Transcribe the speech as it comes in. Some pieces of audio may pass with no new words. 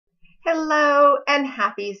Hello and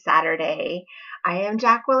happy Saturday. I am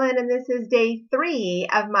Jacqueline and this is day 3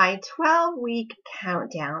 of my 12-week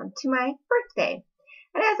countdown to my birthday.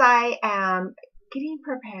 And as I am getting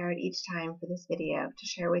prepared each time for this video to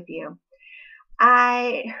share with you,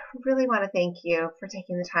 I really want to thank you for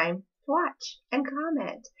taking the time to watch and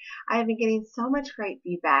comment. I have been getting so much great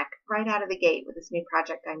feedback right out of the gate with this new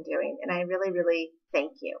project I'm doing, and I really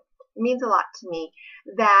thank you. It means a lot to me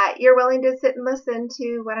that you're willing to sit and listen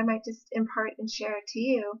to what I might just impart and share to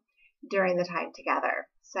you during the time together.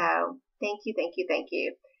 So thank you.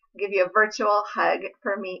 I'll give you a virtual hug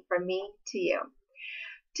from me to you.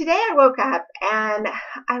 Today I woke up and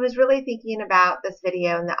I was really thinking about this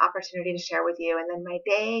video and the opportunity to share with you, and then my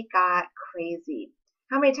day got crazy.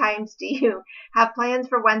 How many times do you have plans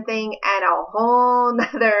for one thing and a whole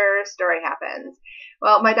nother story happens?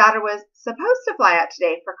 Well, my daughter was supposed to fly out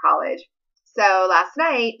today for college. So last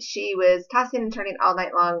night she was tossing and turning all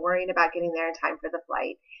night long, worrying about getting there in time for the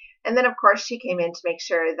flight. And then, of course, she came in to make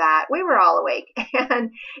sure that we were all awake.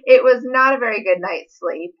 And it was not a very good night's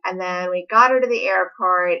sleep. And then we got her to the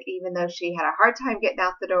airport, even though she had a hard time getting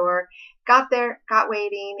out the door. Got there, got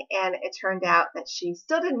waiting, and it turned out that she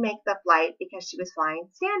still didn't make the flight because she was flying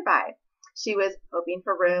standby. She was hoping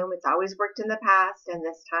for room. It's always worked in the past, and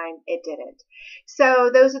this time it didn't. So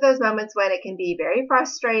those are those moments when it can be very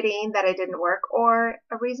frustrating that it didn't work, or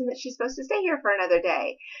a reason that she's supposed to stay here for another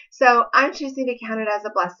day. So I'm choosing to count it as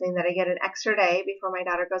a blessing that I get an extra day before my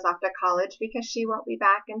daughter goes off to college, because she won't be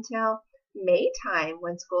back until May time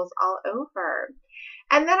when school's all over.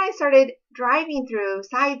 And then I started driving through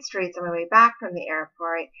side streets on my way back from the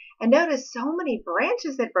airport and noticed so many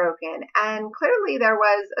branches had broken. And clearly there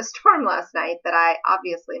was a storm last night that I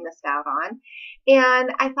obviously missed out on.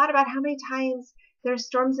 And I thought about how many times there's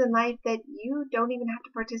storms in life that you don't even have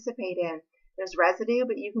to participate in. There's residue,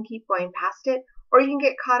 but you can keep going past it, or you can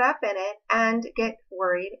get caught up in it and get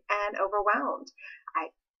worried and overwhelmed. I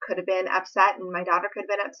could have been upset, and my daughter could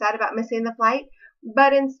have been upset about missing the flight,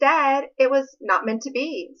 but instead it was not meant to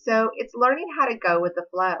be. So it's learning how to go with the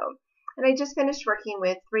flow. And I just finished working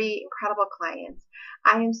with 3 incredible clients.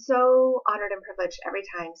 I am so honored and privileged every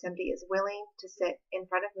time somebody is willing to sit in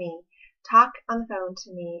front of me, talk on the phone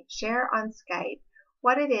to me, share on Skype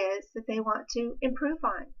what it is that they want to improve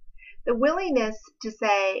on. The willingness to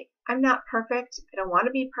say, I'm not perfect, I don't want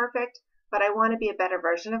to be perfect, but I want to be a better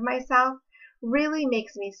version of myself, really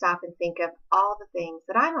makes me stop and think of all the things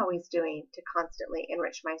that I'm always doing to constantly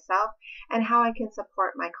enrich myself and how I can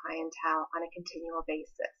support my clientele on a continual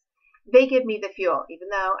basis. They give me the fuel, even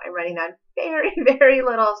though I'm running on very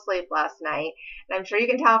little sleep last night. And I'm sure you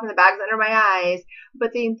can tell from the bags under my eyes,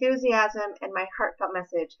 but the enthusiasm and my heartfelt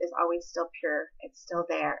message is always still pure. It's still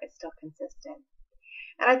there. It's still consistent.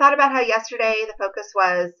 And I thought about how yesterday the focus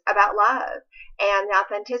was about love and the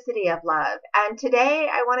authenticity of love. And today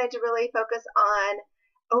I wanted to really focus on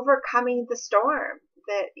overcoming the storm,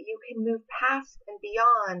 that you can move past and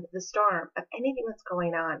beyond the storm of anything that's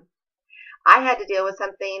going on. I had to deal with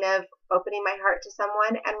something of opening my heart to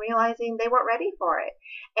someone and realizing they weren't ready for it.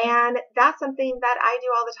 And that's something that I do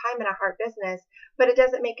all the time in a heart business, but it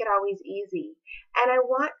doesn't make it always easy. And I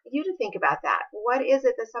want you to think about that. What is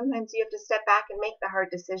it that sometimes you have to step back and make the hard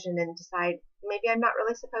decision and decide, maybe I'm not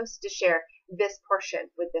really supposed to share this portion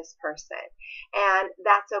with this person. And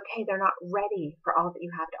that's okay. They're not ready for all that you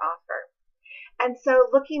have to offer. And so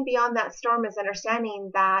looking beyond that storm is understanding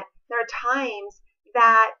that there are times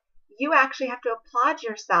that you actually have to applaud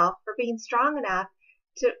yourself for being strong enough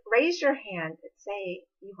to raise your hand and say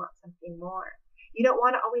you want something more. You don't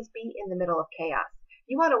want to always be in the middle of chaos.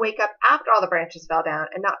 You want to wake up after all the branches fell down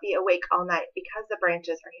and not be awake all night because the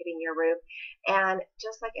branches are hitting your roof. And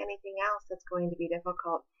just like anything else that's going to be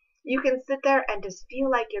difficult, you can sit there and just feel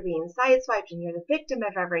like you're being sideswiped and you're the victim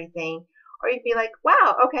of everything. Or you can be like,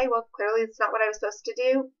 wow, okay, well, clearly it's not what I was supposed to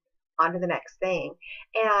do. On to the next thing.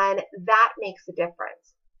 And that makes a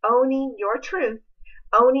difference. Owning your truth,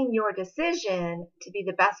 owning your decision to be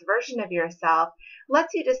the best version of yourself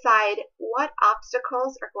lets you decide what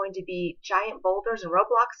obstacles are going to be giant boulders and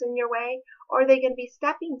roadblocks in your way, or are they going to be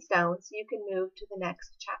stepping stones so you can move to the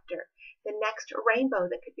next chapter, the next rainbow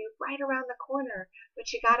that could be right around the corner,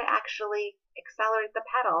 but you got to actually accelerate the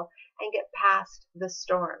pedal and get past the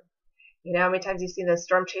storm. You know how many times you've seen those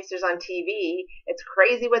storm chasers on TV? It's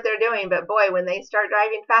crazy what they're doing, but boy, when they start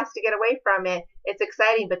driving fast to get away from it, it's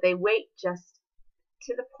exciting, but they wait just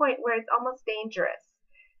to the point where it's almost dangerous.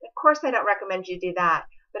 Of course, I don't recommend you do that,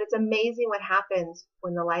 but it's amazing what happens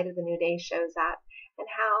when the light of the new day shows up and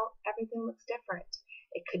how everything looks different.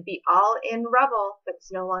 It could be all in rubble, but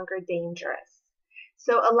it's no longer dangerous.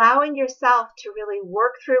 So allowing yourself to really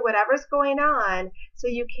work through whatever's going on so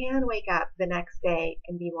you can wake up the next day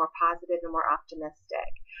and be more positive and more optimistic.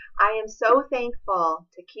 I am so thankful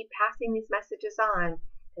to keep passing these messages on,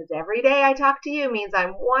 because every day I talk to you means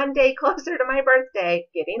I'm one day closer to my birthday,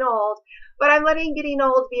 getting old, but I'm letting getting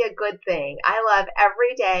old be a good thing. I love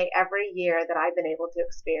every day, every year that I've been able to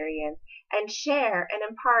experience and share and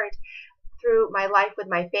impart through my life with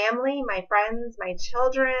my family, my friends, my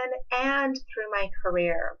children, and through my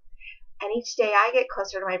career. And each day I get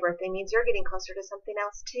closer to my birthday means you're getting closer to something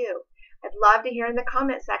else too. I'd love to hear in the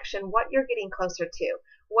comment section what you're getting closer to.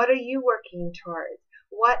 What are you working towards?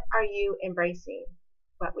 What are you embracing?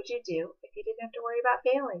 What would you do if you didn't have to worry about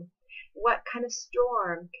failing? What kind of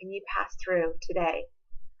storm can you pass through today?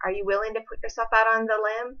 Are you willing to put yourself out on the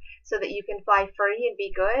limb so that you can fly free and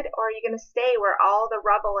be good? Or are you going to stay where all the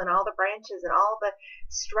rubble and all the branches and all the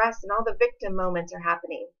stress and all the victim moments are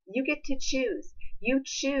happening? You get to choose. You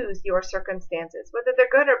choose your circumstances. Whether they're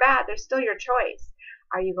good or bad, they're still your choice.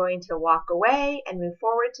 Are you going to walk away and move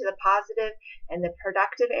forward to the positive and the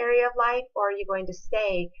productive area of life? Or are you going to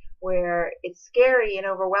stay where it's scary and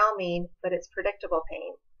overwhelming, but it's predictable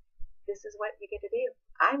pain? This is what you get to do.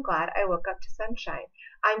 I'm glad I woke up to sunshine.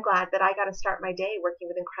 I'm glad that I got to start my day working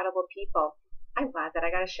with incredible people. I'm glad that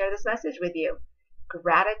I got to share this message with you.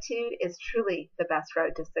 Gratitude is truly the best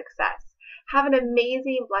road to success. Have an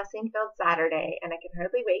amazing, blessing-filled Saturday, and I can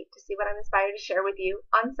hardly wait to see what I'm inspired to share with you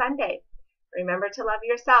on Sunday. Remember to love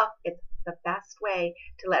yourself. It's the best way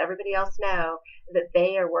to let everybody else know that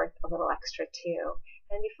they are worth a little extra too.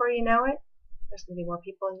 And before you know it, there's going to be more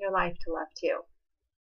people in your life to love too.